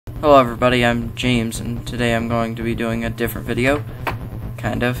Hello everybody, I'm James, and today I'm going to be doing a different video.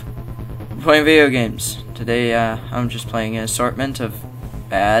 Kind of. I'm playing video games. Today, I'm just playing an assortment of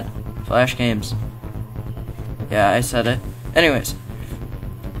bad Flash games. Yeah, I said it. Anyways,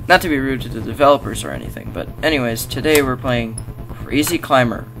 not to be rude to the developers or anything, but anyways, today we're playing Crazy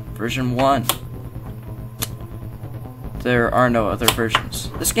Climber, version 1. There are no other versions.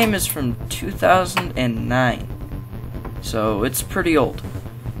 This game is from 2009, so it's pretty old.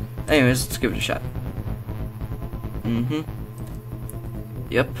 Anyways, let's give it a shot.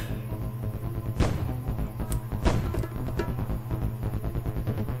 Yep.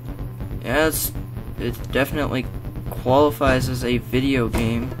 Yeah, it definitely qualifies as a video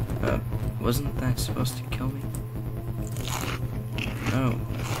game. Wasn't that supposed to kill me? Oh,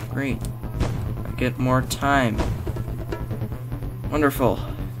 great. I get more time. Wonderful.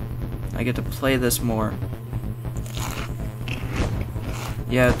 I get to play this more.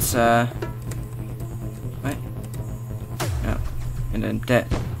 Yeah, it's, what? Oh, and I'm dead.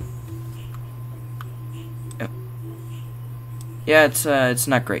 Yep. Yeah, it's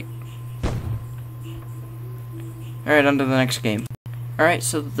not great. Alright, on to the next game. Alright,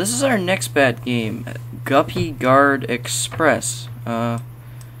 so this is our next bad game. Guppy Guard Express.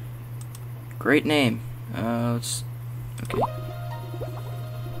 Great name. Okay.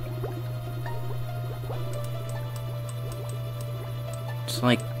 It's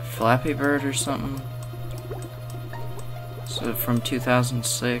like Flappy Bird or something. So from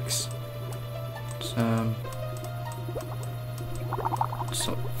 2006.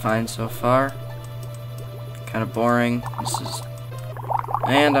 So fine so far. Kind of boring.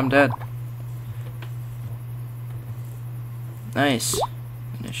 And I'm dead. Nice.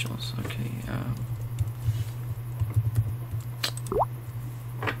 Initials. Okay.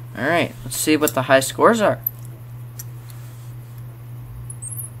 Alright, let's see what the high scores are.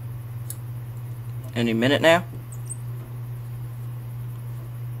 Any minute now?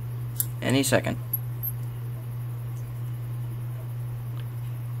 Any second.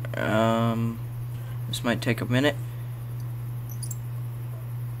 This might take a minute.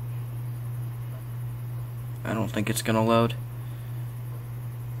 I don't think it's gonna load.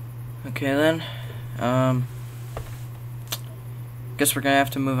 Okay then. Guess we're gonna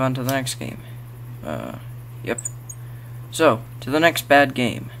have to move on to the next game. Yep. So, to the next bad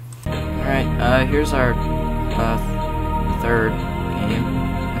game. Alright, here's our third game,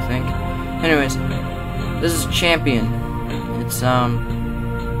 I think. Anyways, this is Champion.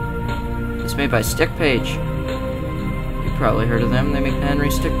 It's made by Stick Page. You probably heard of them. They make the Henry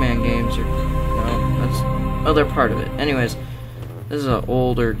Stickman games, or no, that's other part of it. Anyways, this is an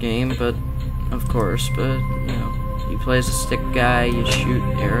older game, but of course, but you know, you play as a stick guy, you shoot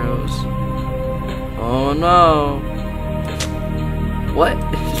arrows. Oh no! What?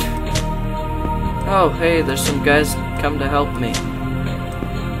 Oh, hey, there's some guys come to help me.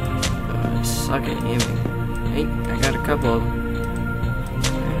 I suck at aiming. Hey, I got a couple of them.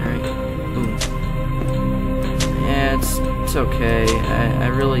 Alright, boom. Yeah, it's okay. I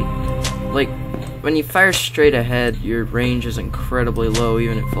really, like, when you fire straight ahead, your range is incredibly low,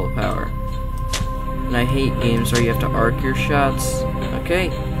 even at full power. And I hate games where you have to arc your shots. Okay,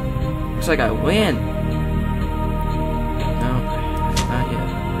 looks like I win. Not yet.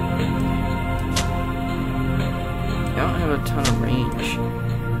 I don't have a ton of range.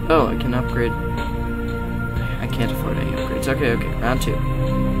 Oh, I can upgrade. I can't afford any upgrades. Okay, round 2.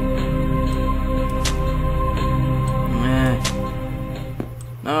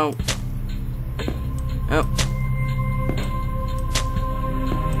 No. Oh.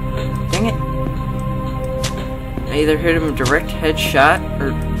 Dang it. I either hit him a direct headshot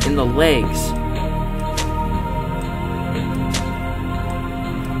or in the legs.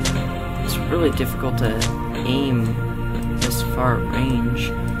 It's really difficult to aim this far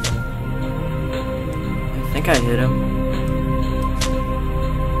range. I think I hit him.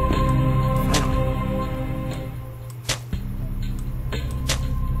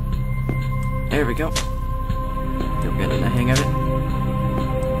 There we go. You're getting the hang of it.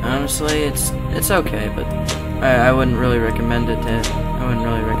 Honestly, it's okay, but I wouldn't really recommend it.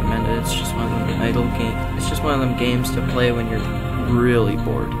 It's just one of them idle games. It's just one of them games to play when you're really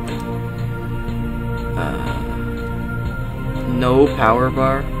bored. No power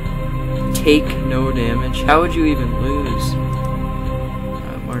bar. Take no damage. How would you even lose?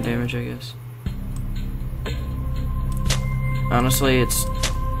 More damage, I guess. Honestly, it's,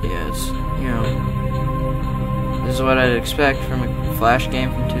 you know, this is what I'd expect from a Flash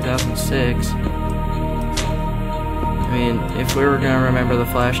game from 2006. I mean, if we were gonna remember the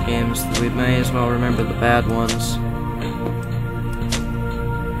Flash games, we may as well remember the bad ones.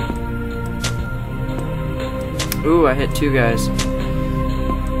 Ooh, I hit 2 guys.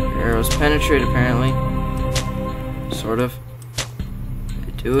 Your arrows penetrate, apparently. Sort of.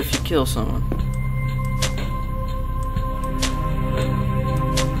 They do if you kill someone.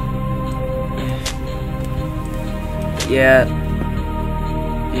 Yeah,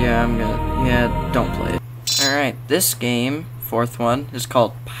 don't play it. Alright, this game, 4th one, is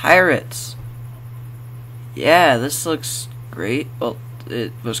called Pirates. Yeah, this looks great. Well,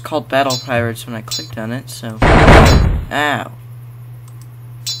 it was called Battle Pirates when I clicked on it, so... Ow.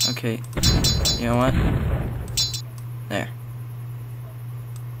 Okay, you know what? There.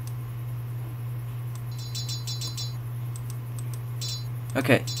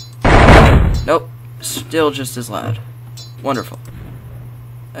 Okay. Nope, still just as loud. Wonderful.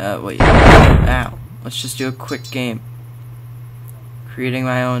 Wait. Ow. Let's just do a quick game. Creating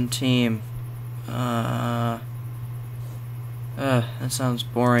my own team. That sounds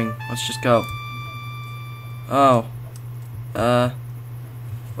boring. Let's just go. Oh.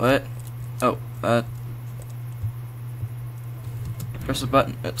 What? Oh, press the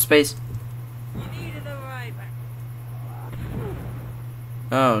button. Space.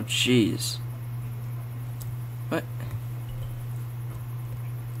 Oh, jeez. What?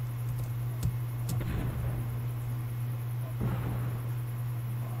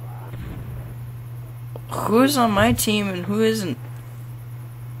 Who's on my team and who isn't?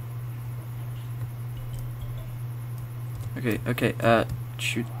 Okay,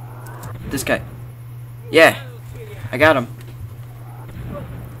 shoot. This guy. Yeah! I got him.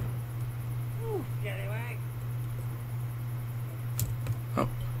 Oh.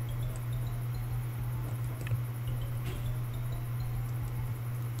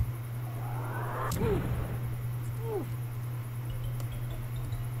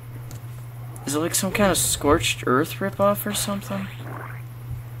 Is it like some kind of scorched earth ripoff or something?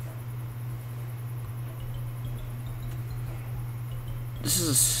 This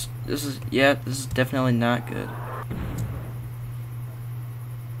is definitely not good.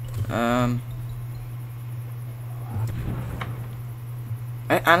 I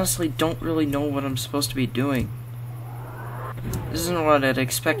honestly don't really know what I'm supposed to be doing. This isn't what I'd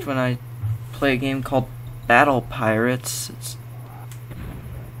expect when I play a game called Battle Pirates.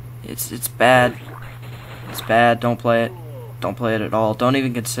 It's bad. It's bad. Don't play it. Don't play it at all. Don't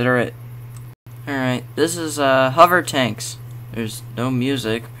even consider it. Alright, this is hover tanks. There's no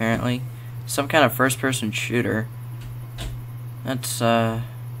music, apparently. Some kind of first-person shooter. That's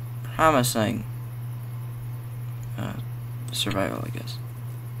promising. Survival, I guess.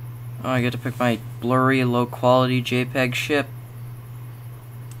 Oh, I get to pick my blurry, low-quality JPEG ship.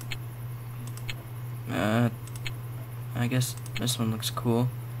 I guess this one looks cool.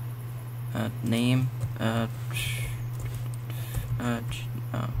 Name.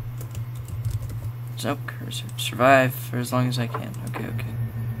 No cursor. Survive for as long as I can. Okay.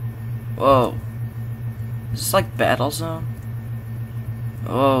 Whoa. Is this like Battlezone?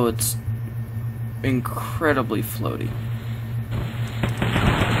 Oh, it's incredibly floaty.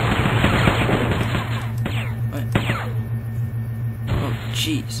 What? Oh,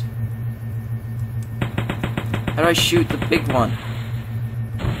 jeez. How do I shoot the big one?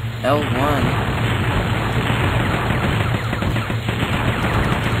 L1.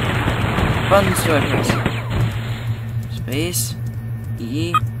 Buttons do I press? Space.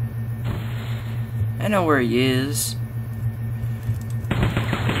 E. I know where he is.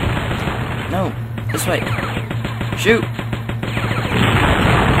 No. This way. Shoot!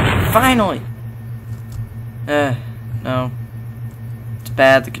 Finally! No. It's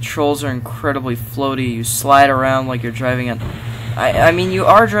bad. The controls are incredibly floaty. You slide around like you're driving a... I mean, you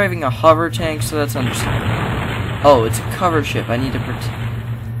are driving a hover tank, so that's understandable. Oh, it's a cover ship. I need to protect...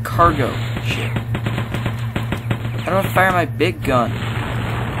 Cargo ship. How do I fire my big gun?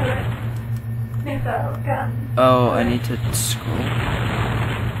 Oh, I need to scroll.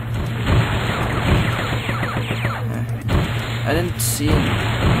 I didn't see it.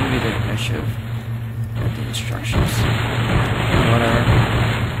 Maybe I should have read the instructions. Whatever.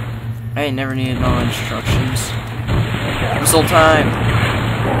 I ain't never needed no instructions. Missile time!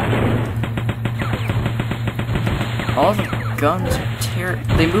 All the guns are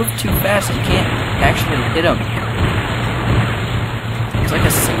they move too fast, you can't actually hit them. It's like a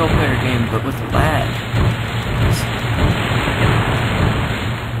single player game, but with lag.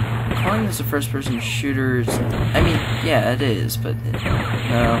 Calling this a first person shooter is, I mean, yeah, it is, but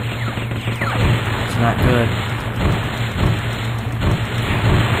no. It's not good.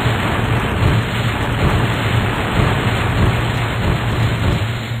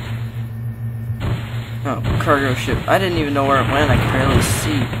 Oh, cargo ship. I didn't even know where it went. I could barely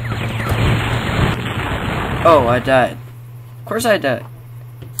see. Oh, I died. Of course I died.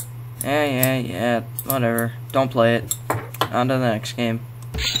 Yeah, whatever. Don't play it. On to the next game.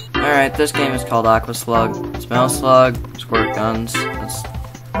 Alright, this game is called Aqua Slug. Smell slug, squirt guns. That's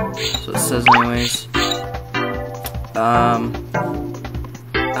what it says anyways. I'm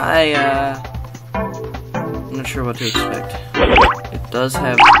not sure what to expect. It does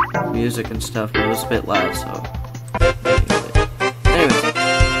have music and stuff, but it was a bit loud, so. Anyways.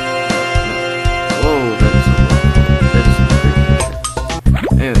 Whoa, that is a creepy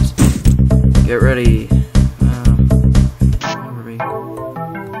picture. Anyways, get ready. Where are we?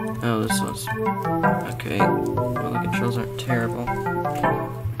 Oh, this one's okay. Well, the controls aren't terrible.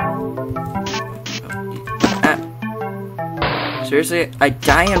 Ah. Seriously, I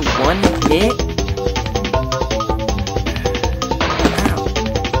die in one hit?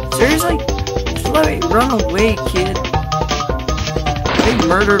 Seriously? Just let me run away, kid. Being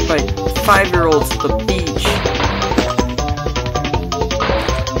murdered by 5-year-olds at the beach.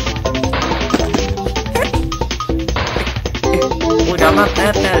 Look, I'm not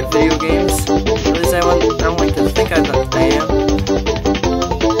that bad at video games. At least I don't like to think I am.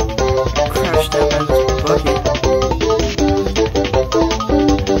 Crashed out by this bucket.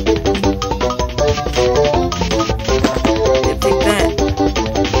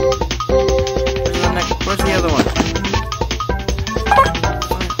 Where's the other one?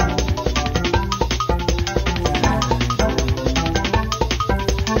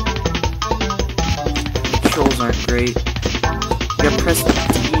 Controls aren't great. You gotta press T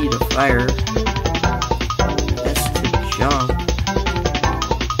to fire. S to jump.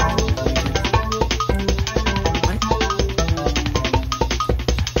 What?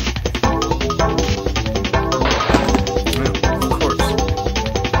 Well, of course.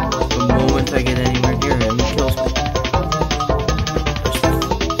 The moment I get anywhere near him, he kills me.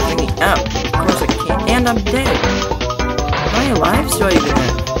 Thinking out. Of course I can't. And I'm dead. How many lives do I even have?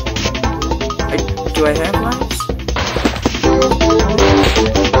 Do I have lives?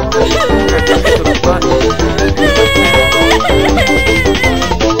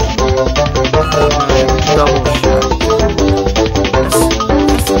 Double shot.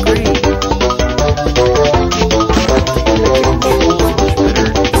 That's great.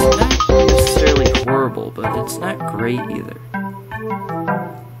 But it's not great either.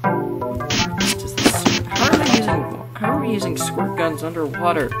 How are we using squirt guns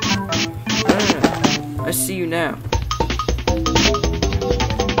underwater? I see you now.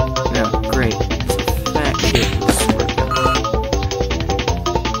 No, great. It's a fat kid with a squirt gun.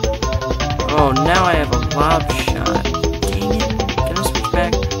 Oh, now I have a lob shot. Dang it. Can I switch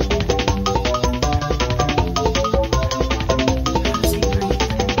back? How does he breathe?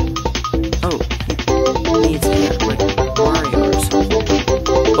 Oh, needs air, like Mario or something.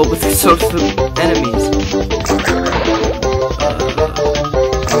 Oh, but so do the enemies.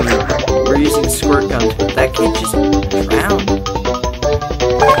 We're using squirt guns, but that kid just drowned.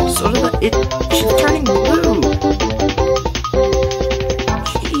 So did she's turning blue.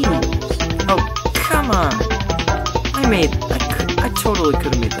 Jeez. Oh, come on. I totally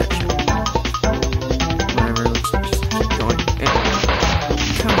could have made that shot. Whatever, let's just keep going.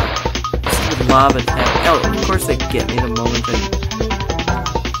 Come on. Lob attack. Oh, of course they get me the moment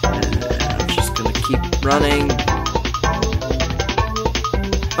I'm just gonna keep running.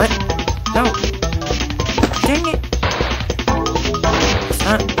 What? No. Dang it. It's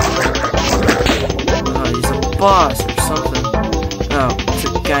not. Oh, he's a boss or something. Oh, it's a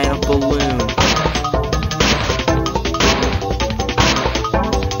guy in a balloon.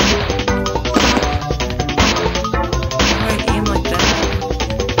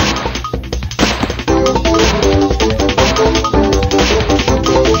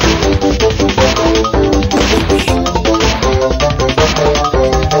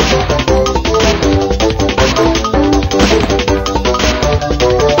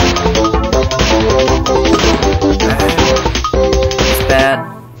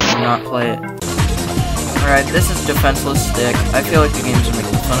 Alright, this is defenseless stick. I feel like the games are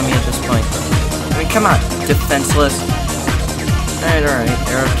making fun of me at this point. I mean, come on, defenseless. Alright,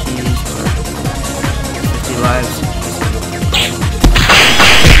 arrow keys, whatever. 50 lives.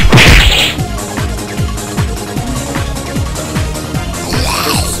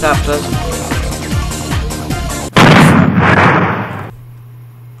 Doesn't stop, does it?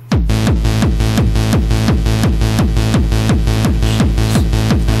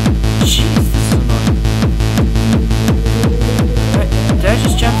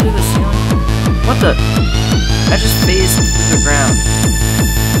 What the? I just phased through the ground.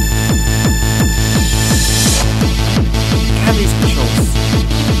 God, these controls.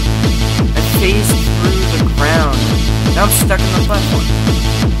 I phased through the Now I'm stuck on the platform.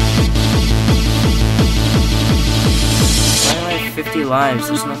 Why do I have 50 lives?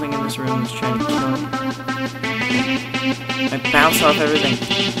 There's nothing in this room that's trying to kill me. I bounce off everything.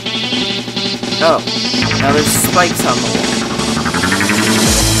 Oh, now there's spikes on the wall.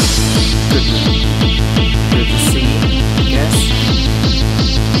 Good to see, yes.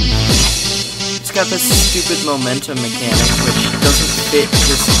 It's got this stupid momentum mechanic which doesn't fit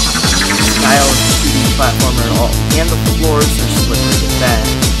this style of 2D platformer at all. And the floors are slippery and bad.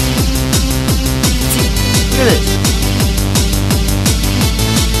 See, look at this.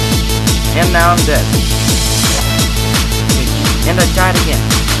 And now I'm dead. And I died again.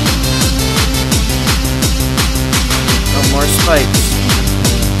 Oh, more spikes.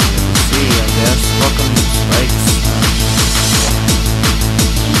 Let's see, I guess. Welcome, spikes.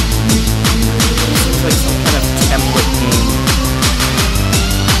 Seems like some kind of template game.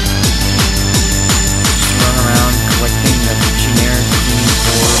 Just run around collecting a generic green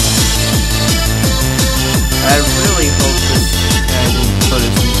orb. I really hope this guy didn't put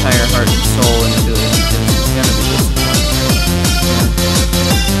his entire heart and soul into it, because it's gonna be disappointing.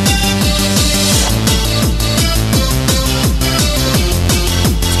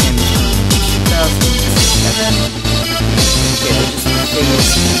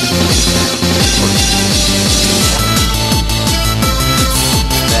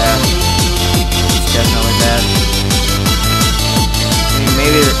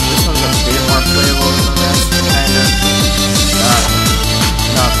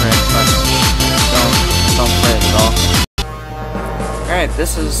 Alright,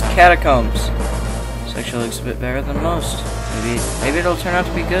 this is Catacombs. This actually looks a bit better than most. Maybe it'll turn out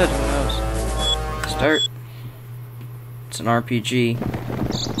to be good, who knows. Start. It's an RPG.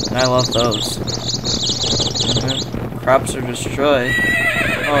 And I love those. Crops are destroyed.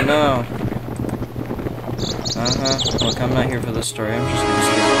 Oh no. Look, I'm not here for this story, I'm just gonna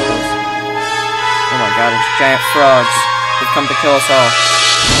skip all this. Oh my god, it's giant frogs. They've come to kill us all.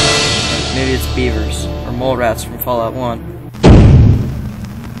 Maybe it's beavers. Or mole rats from Fallout 1.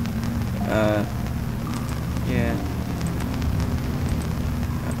 Yeah.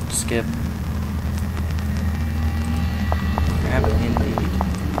 Skip. Crap indeed.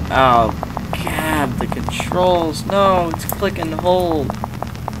 Oh, God, the controls. No, it's click and hold.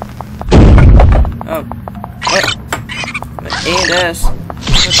 Oh. What? A and S.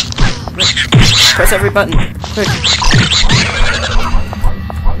 Press every button. Quick.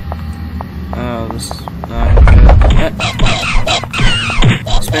 Oh, this is not good.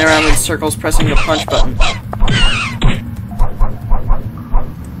 Spin around in circles, pressing the punch button.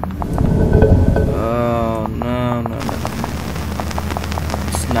 Oh, no.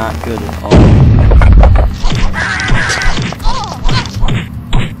 It's not good at all.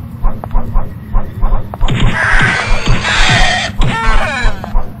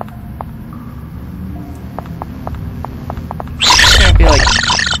 Can't be like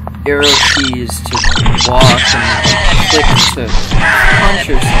arrow keys to walk and click to punch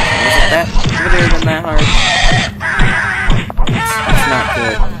or something. Is it that literally than that hard? It's not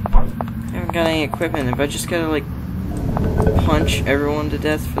good. I haven't got any equipment. If I just gotta like punch everyone to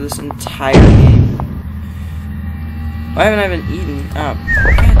death for this entire game. Why haven't I been eaten? Oh,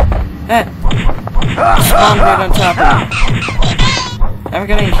 God. Spawn right on top of me. I haven't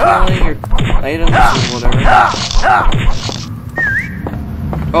got any healing or items or whatever.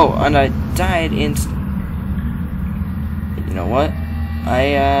 Oh, and I died instantly. You know what?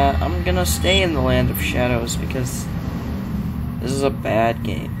 I'm gonna stay in the Land of Shadows because this is a bad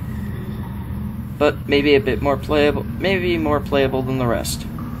game. But maybe a bit more playable, maybe more playable than the rest.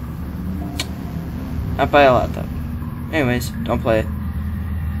 Not by a lot though. Anyways, don't play it.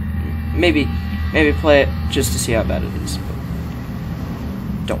 Maybe play it just to see how bad it is. But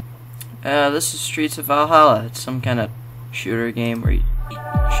don't. This is Streets of Valhalla. It's some kind of shooter game where you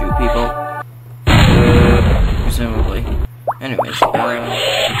shoot people. Presumably. Anyways,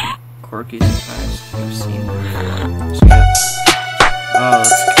 quirky sometimes. I've seen before. So yeah. Oh,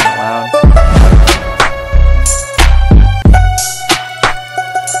 that's kind of loud.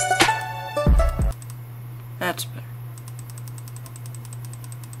 That's better.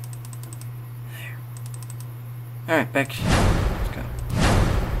 There. Alright, back. Let's go.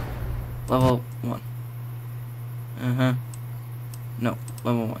 Level 1. No,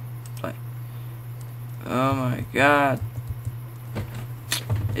 level 1. Play. Oh my god.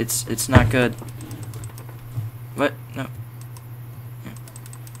 It's not good. What? No.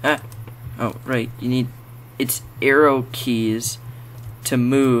 Ah. Oh, right. You need... It's arrow keys to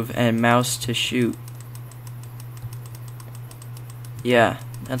move and mouse to shoot. Yeah,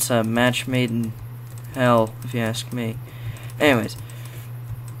 that's a match made in hell, if you ask me. Anyways.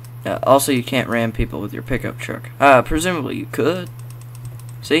 Also, you can't ram people with your pickup truck. Presumably you could.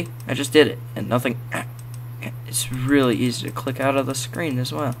 See? I just did it. And nothing... It's really easy to click out of the screen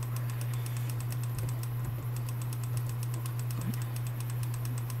as well.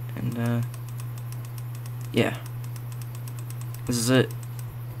 And, yeah. This is it.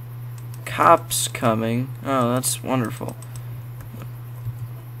 Cops coming. Oh, that's wonderful.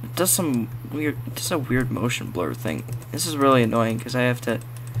 It does some weird... It does a weird motion blur thing. This is really annoying because I have to...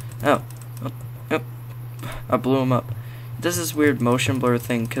 Oh. I blew him up. It does this weird motion blur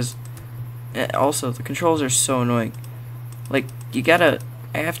thing because... Also, the controls are so annoying. Like, I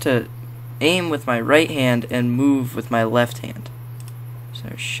have to aim with my right hand and move with my left hand. Is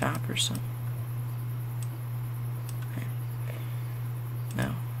there a shop or something?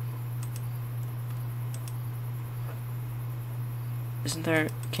 No. Isn't there...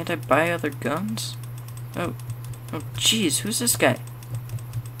 Can't I buy other guns? Oh, jeez, who's this guy?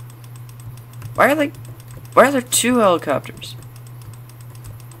 Why are there two helicopters?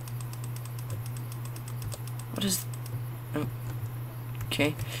 What is... Oh,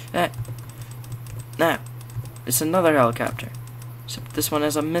 okay. Now, it's another helicopter. Except this one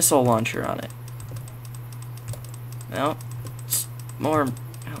has a missile launcher on it. No, it's more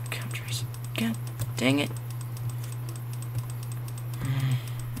helicopters. God dang it.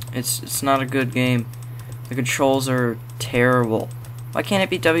 It's not a good game. The controls are terrible. Why can't it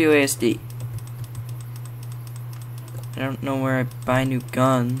be WASD? I don't know where I buy new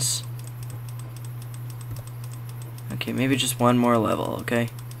guns. Okay, maybe just one more level, okay?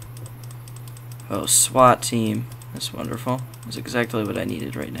 Oh, SWAT team. That's wonderful. That's exactly what I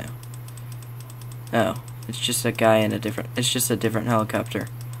needed right now. Oh, it's just a guy in a different... It's just a different helicopter.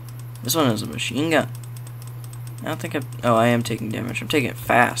 This one is a machine gun. I don't think oh, I am taking damage. I'm taking it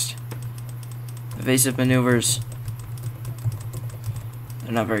fast. Evasive maneuvers.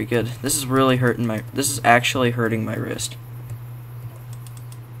 They're not very good. This is really hurting my... This is actually hurting my wrist.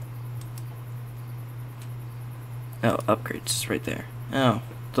 Oh, upgrades is right there. Oh,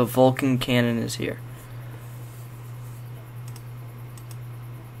 the Vulcan cannon is here.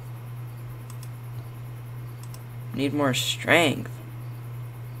 Need more strength.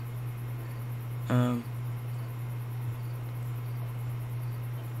 How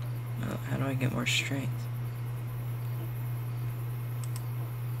do I get more strength?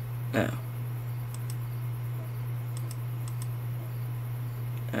 Oh.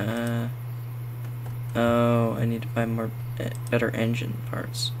 Oh, I need to buy more better engine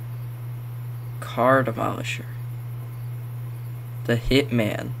parts. Car demolisher. The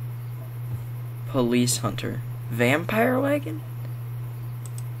Hitman. Police hunter. Vampire wagon?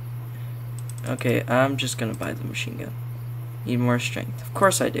 Okay, I'm just gonna buy the machine gun. Need more strength. Of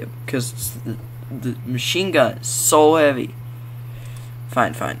course I do, because the machine gun is so heavy.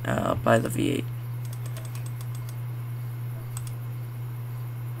 Fine. I'll buy the V8.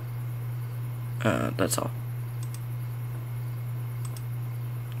 That's all.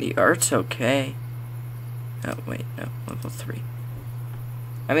 The art's okay. Oh, wait, no, level 3.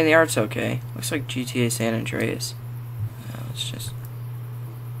 I mean, the art's okay. Looks like GTA San Andreas. Let's just...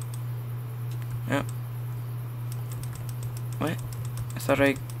 Oh. What? I thought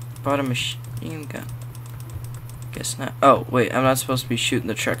I bought a machine gun. Guess not. Oh, wait, I'm not supposed to be shooting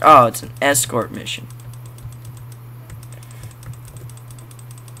the truck. Oh, it's an escort mission.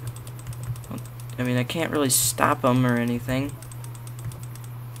 I mean, I can't really stop them or anything.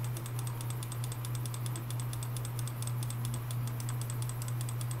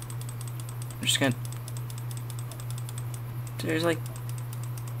 I'm just gonna... There's like...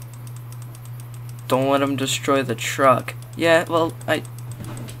 Don't let them destroy the truck. Yeah, well,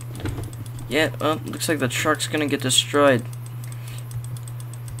 Yeah, well, looks like the truck's gonna get destroyed.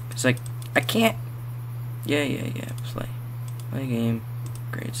 It's like, I can't... Yeah, play game.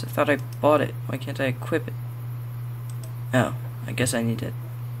 Grades. I thought I bought it. Why can't I equip it? Oh, I guess I need it.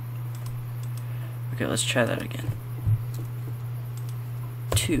 Okay, let's try that again.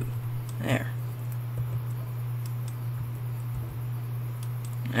 2. There.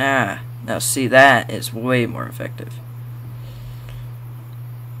 Ah, now see, that is way more effective.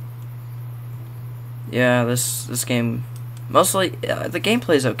 Yeah, this game, mostly, the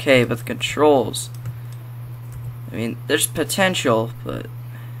gameplay is okay, but the controls, I mean, there's potential, but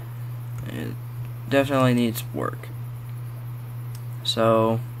it definitely needs work.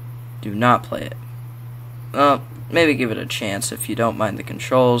 So, do not play it. Well, maybe give it a chance if you don't mind the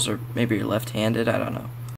controls, or maybe you're left-handed, I don't know.